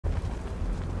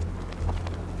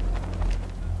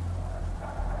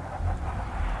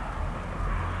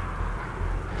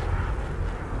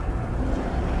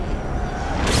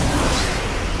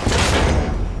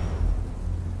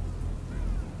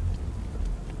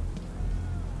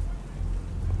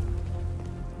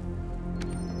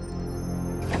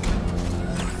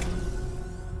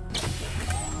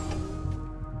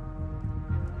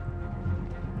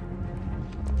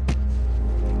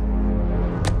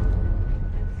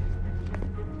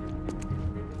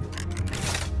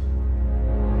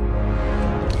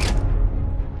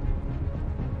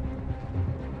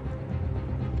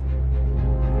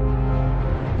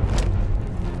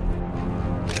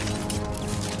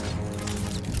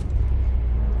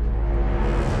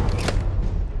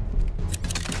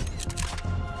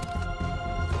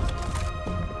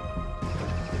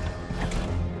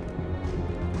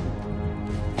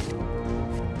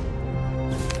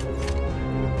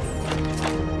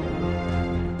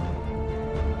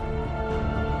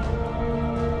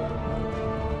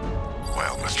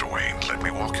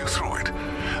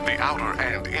outer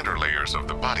and inner layers of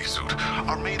the bodysuit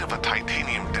are made of a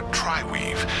titanium-dipped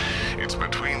tri-weave. It's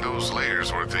between those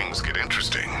layers where things get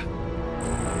interesting.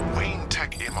 Wayne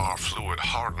Tech MR fluid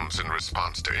hardens in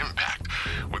response to impact.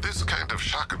 With this kind of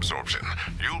shock absorption,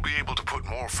 you'll be able to put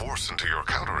more force into your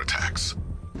counterattacks.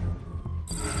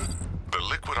 The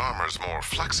liquid armor's more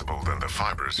flexible than the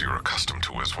fibers you're accustomed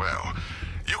to as well.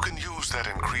 You can use that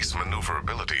increased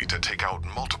maneuverability to take out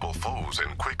multiple foes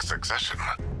in quick succession.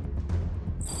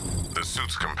 The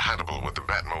suit's compatible with the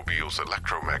Batmobile's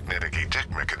electromagnetic eject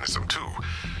mechanism too.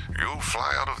 You'll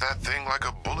fly out of that thing like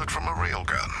a bullet from a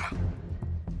railgun.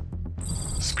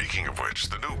 Speaking of which,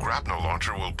 the new grapnel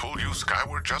launcher will pull you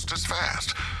skyward just as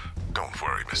fast. Don't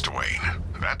worry, Mr. Wayne.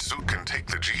 That suit can take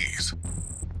the G's.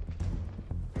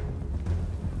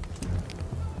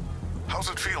 How's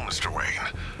it feel, Mr.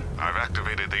 Wayne? I've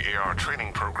activated the AR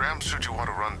training program should you want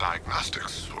to run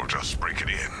diagnostics or just break it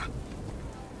in.